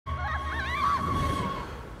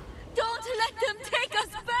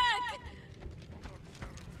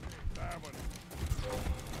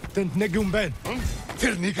patent negumben.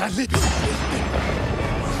 Ternigali.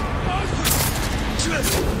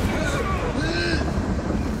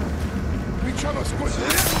 Bichamos pues.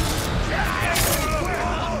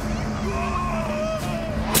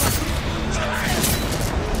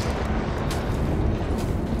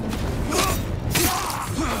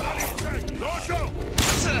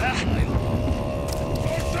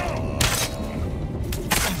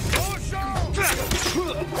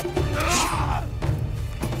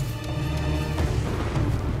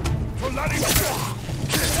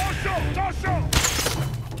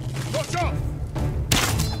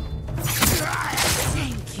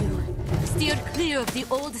 Thank you. Steer clear of the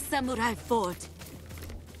old samurai fort.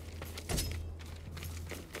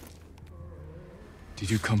 Did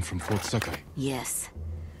you come from Fort Sakai? Yes.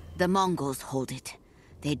 The Mongols hold it.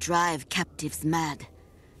 They drive captives mad.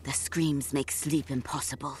 The screams make sleep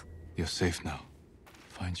impossible. You're safe now.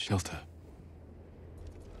 Find shelter.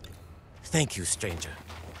 Thank you, stranger.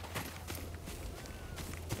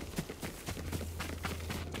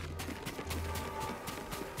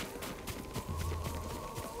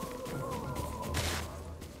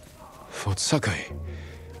 Fort Sakai.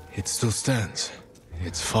 It still stands.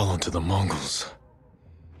 It's fallen to the Mongols.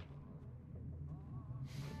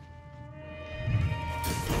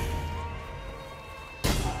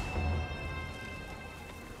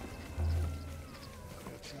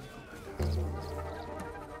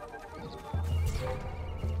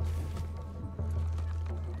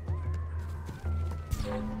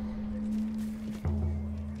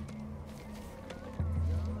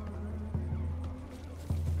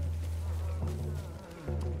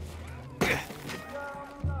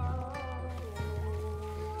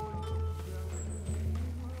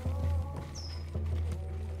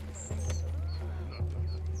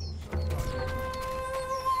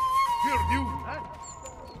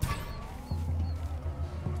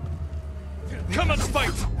 Come and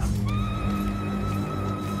fight!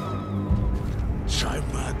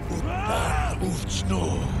 Saimat utar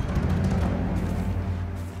utsno.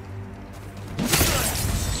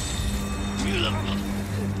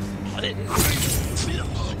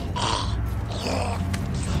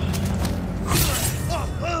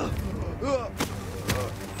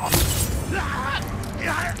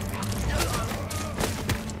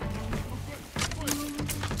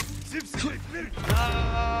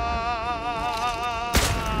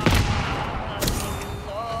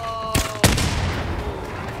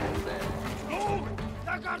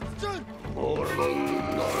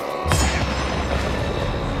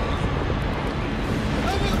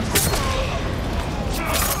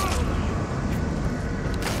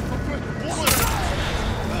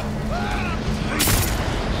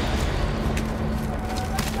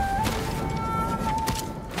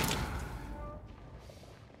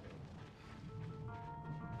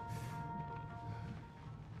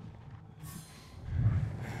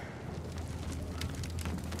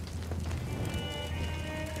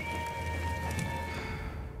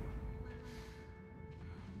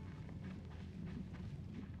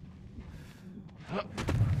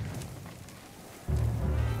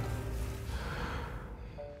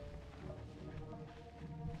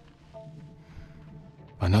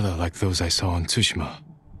 Another like those I saw on Tsushima.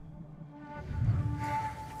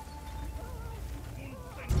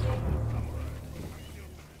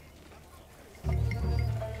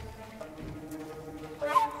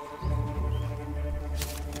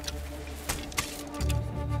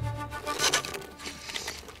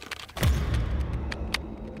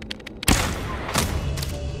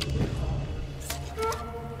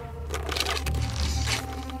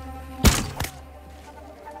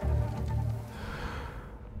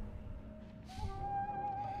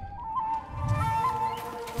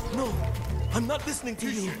 No, I'm not listening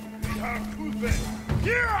to you.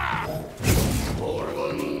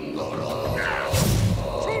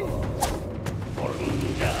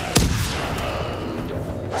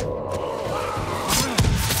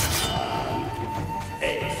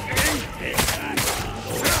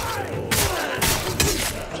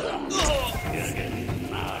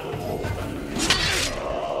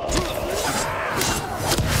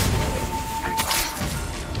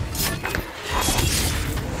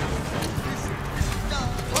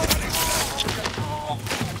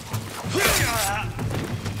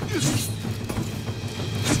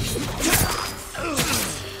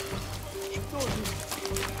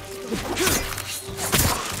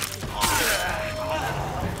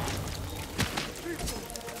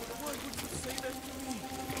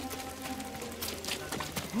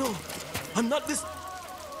 No, I'm not this.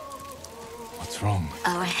 What's wrong?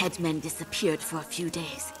 Our headman disappeared for a few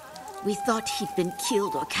days. We thought he'd been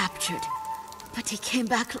killed or captured. But he came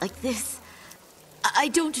back like this. I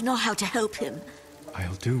don't know how to help him.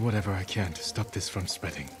 I'll do whatever I can to stop this from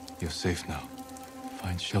spreading. You're safe now.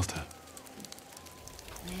 Find shelter.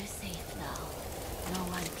 We're safe now. No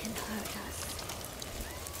one can hurt us.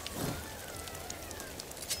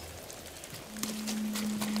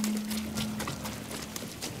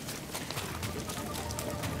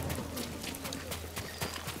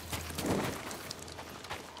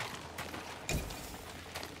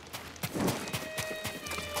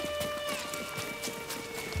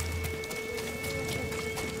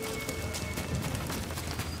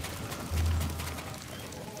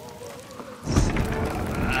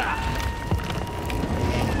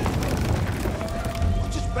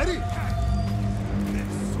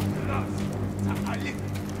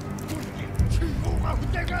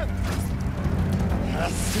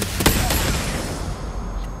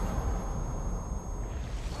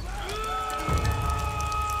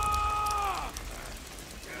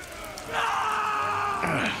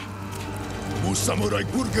 무 사무라이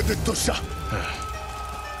구르게됐도샤.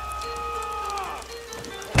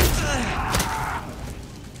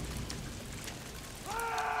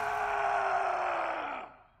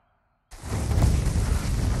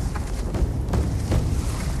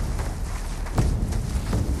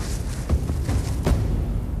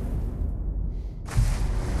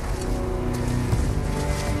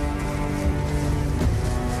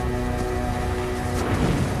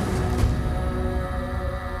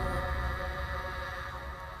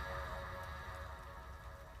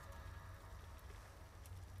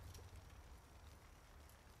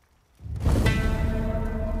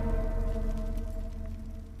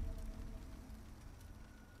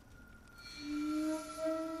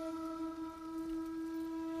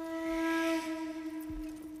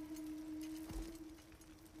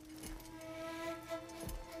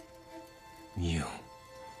 You.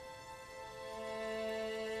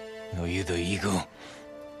 Are you the eagle?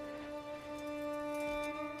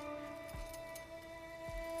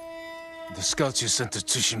 The scouts you sent to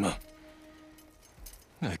Tsushima.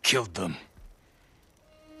 I killed them.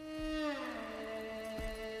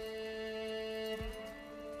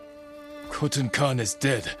 Khotun Khan is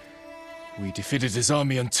dead. We defeated his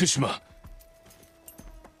army on Tsushima.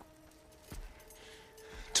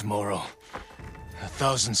 Tomorrow,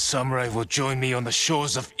 1,000 samurai will join me on the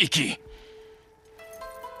shores of Iki.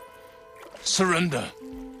 Surrender,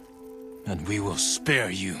 and we will spare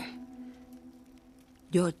you.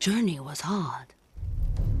 Your journey was hard.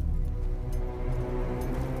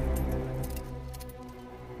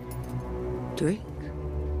 Drink.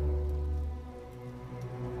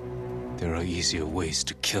 There are easier ways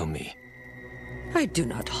to kill me. I do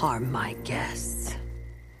not harm my guests.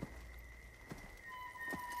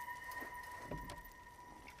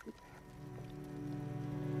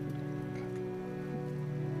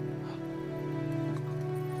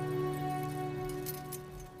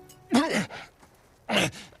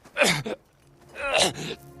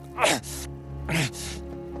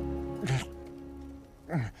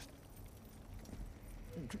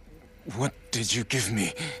 What did you give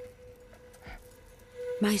me?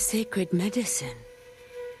 My sacred medicine.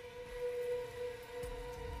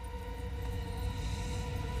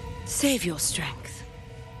 Save your strength.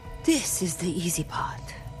 This is the easy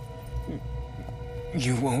part.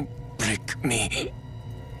 You won't break me.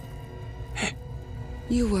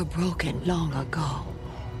 You were broken long ago.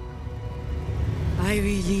 I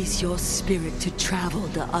release your spirit to travel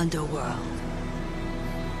the underworld.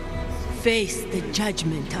 Face the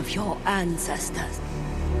judgment of your ancestors.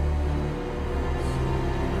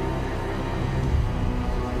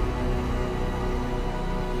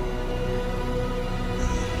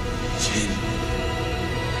 Jin,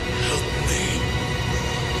 help me.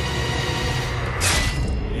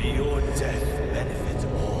 May your death benefit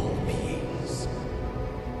all beings.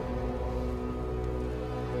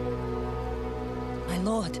 My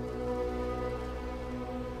lord.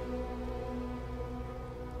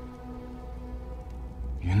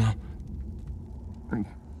 You know,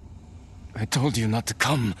 I told you not to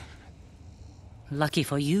come. Lucky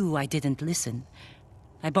for you, I didn't listen.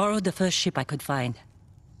 I borrowed the first ship I could find.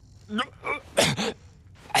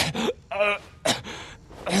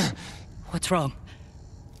 What's wrong?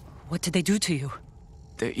 What did they do to you?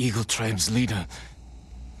 The Eagle Tribe's leader.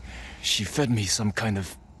 She fed me some kind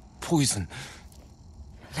of poison.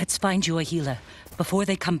 Let's find you a healer, before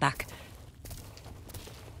they come back.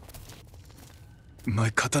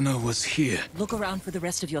 My katana was here. Look around for the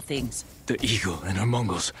rest of your things. The Eagle and her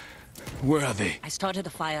Mongols. Where are they? I started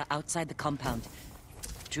a fire outside the compound.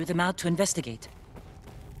 Drew them out to investigate.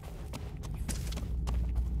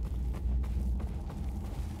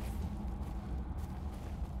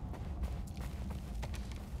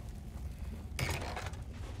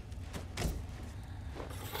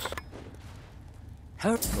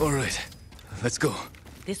 Hurry. All right, let's go.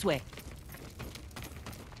 This way.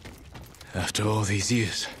 After all these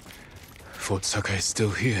years, Fort Sakai's still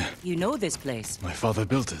here. You know this place. My father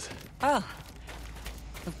built it. Ah,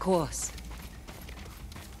 of course.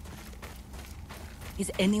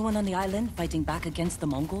 Is anyone on the island fighting back against the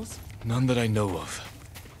Mongols? None that I know of.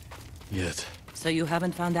 Yet. So you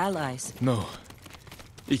haven't found allies? No.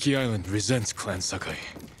 Iki Island resents Clan Sakai.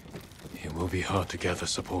 It will be hard to gather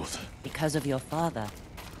support. Because of your father.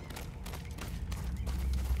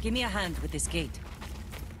 Give me a hand with this gate.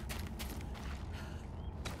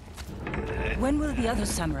 When will the other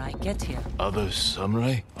samurai get here? Other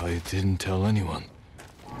samurai? I didn't tell anyone.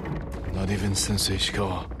 Not even Sensei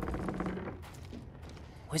Ishikawa.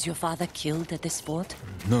 Was your father killed at this fort?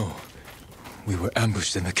 No. We were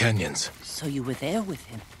ambushed in the canyons. So you were there with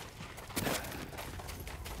him?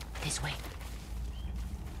 This way.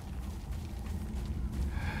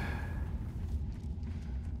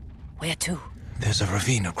 Where to? There's a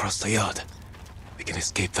ravine across the yard. We can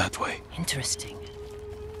escape that way. Interesting.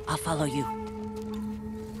 I'll follow you.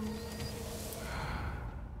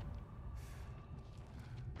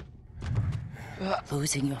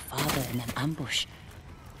 Losing your father in an ambush.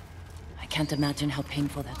 I can't imagine how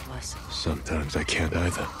painful that was. Sometimes I can't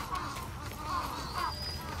either.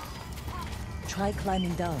 Try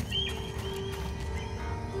climbing down.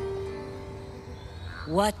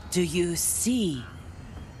 What do you see?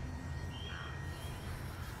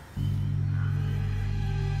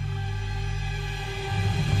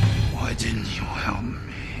 Why didn't you help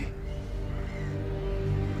me?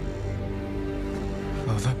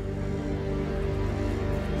 Father?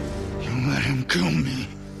 You let him kill me.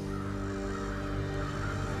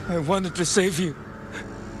 I wanted to save you.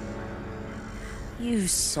 You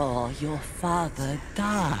saw your father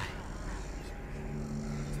die.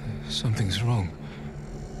 Something's wrong.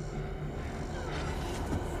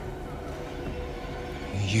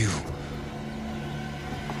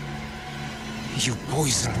 You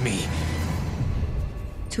poisoned me.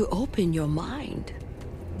 To open your mind,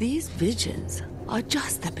 these visions are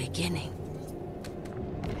just the beginning.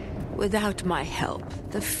 Without my help,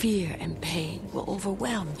 the fear and pain will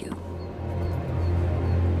overwhelm you.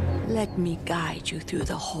 Let me guide you through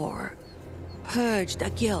the horror, purge the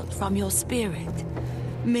guilt from your spirit,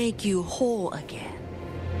 make you whole again.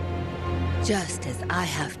 Just as I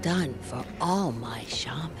have done for all my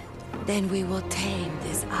shamans. Then we will tame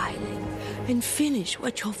this island and finish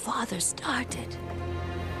what your father started.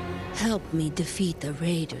 Help me defeat the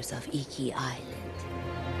raiders of Iki Island.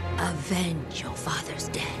 Avenge your father's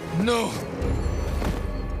death. No!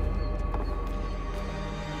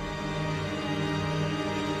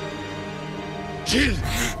 Kill!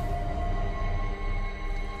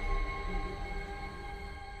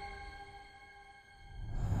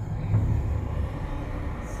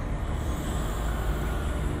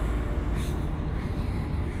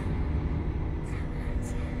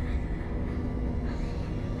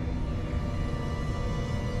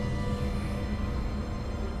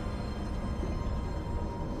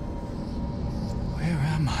 Where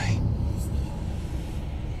am I?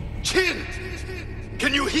 Chin!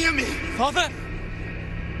 Can you hear me? Father?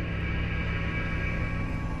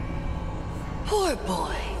 Poor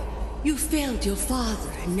boy. You failed your father,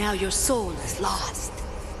 and now your soul is lost.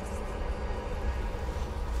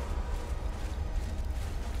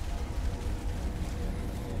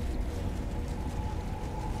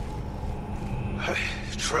 I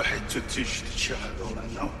tried to teach the child all I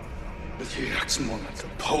know, but he acts more like a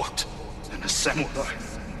poet than a samurai.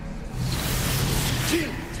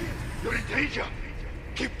 Jin, you're in danger.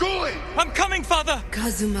 Keep going! I'm coming, Father!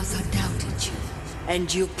 Kazumasa doubted you,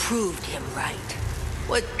 and you proved him right.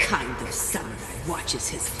 What kind of samurai watches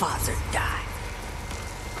his father die?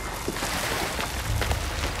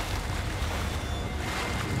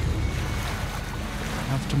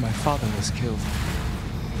 After my father was killed,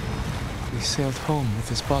 we sailed home with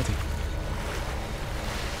his body.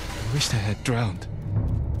 I wished I had drowned.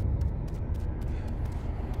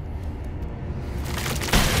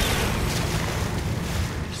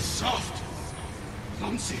 He's soft,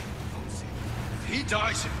 clumsy. If he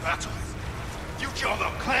dies in battle, future of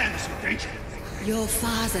our clan is in danger. Your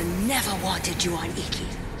father never wanted you on Iki.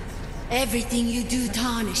 Everything you do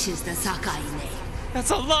tarnishes the Sakai name. That's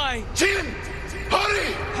a lie! Jin!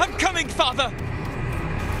 Hurry! I'm coming, Father!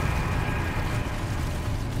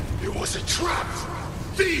 It was a trap!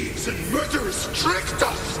 Thieves and murderers tricked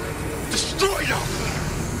us! Destroyed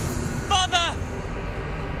us! Father!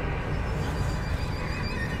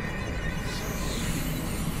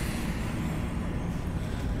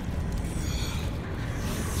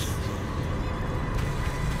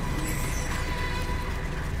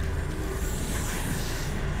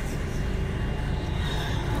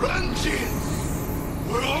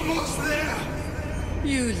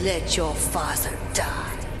 You let your father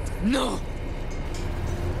die. No!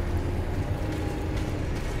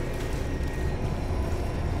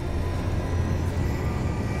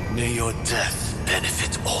 May your death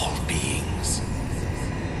benefit all beings.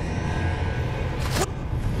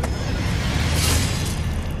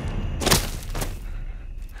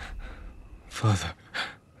 Father.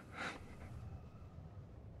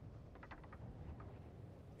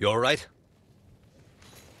 You all right?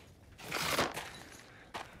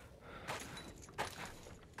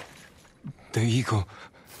 The eagle.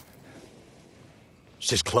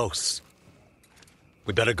 She's close.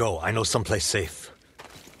 We better go. I know someplace safe.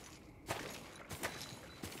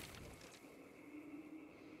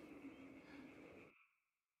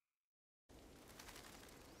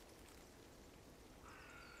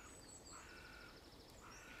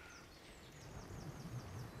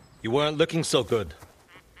 You weren't looking so good.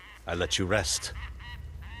 I let you rest.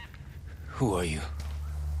 Who are you?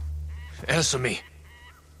 Answer me.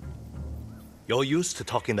 You're used to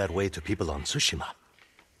talking that way to people on Tsushima,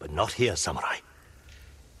 but not here, Samurai.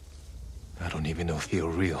 I don't even know if you're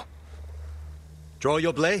real. Draw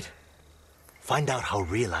your blade. Find out how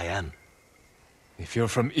real I am. If you're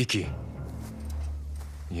from Iki,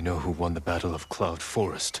 you know who won the Battle of Cloud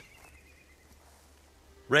Forest.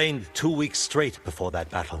 Rained 2 weeks straight before that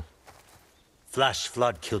battle. Flash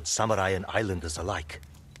flood killed samurai and islanders alike.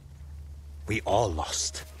 We all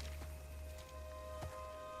lost.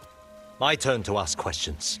 My turn to ask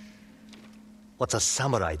questions. What's a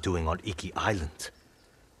samurai doing on Iki Island?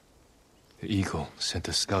 The Eagle sent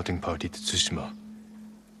a scouting party to Tsushima.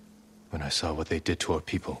 When I saw what they did to our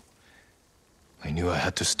people, I knew I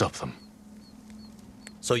had to stop them.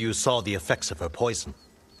 So you saw the effects of her poison?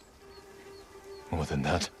 More than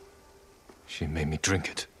that, she made me drink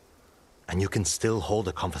it. And you can still hold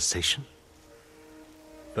a conversation?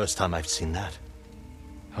 First time I've seen that.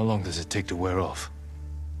 How long does it take to wear off?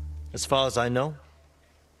 As far as I know,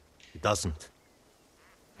 it doesn't.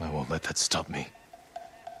 I won't let that stop me.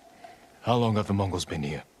 How long have the Mongols been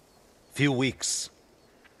here? Few weeks.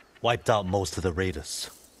 Wiped out most of the raiders.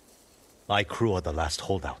 My crew are the last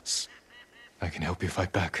holdouts. I can help you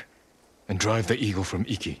fight back. And drive the Eagle from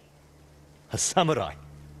Iki. A samurai.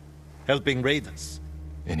 Helping raiders.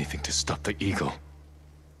 Anything to stop the Eagle.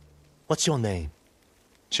 What's your name?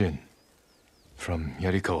 Jin. From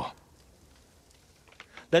Yarikawa.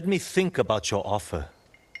 Let me think about your offer.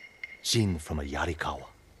 Jin from a Yarikawa.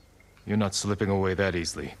 You're not slipping away that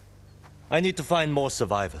easily. I need to find more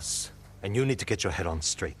survivors, and you need to get your head on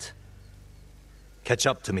straight. Catch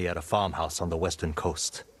up to me at a farmhouse on the western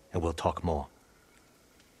coast, and we'll talk more.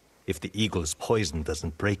 If the Eagle's poison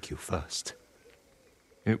doesn't break you first.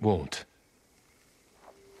 It won't.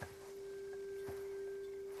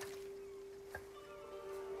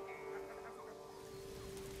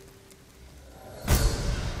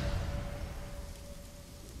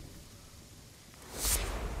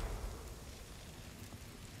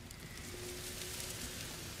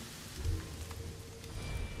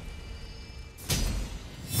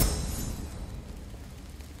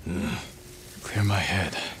 Clear my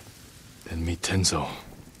head, then meet Tenzo.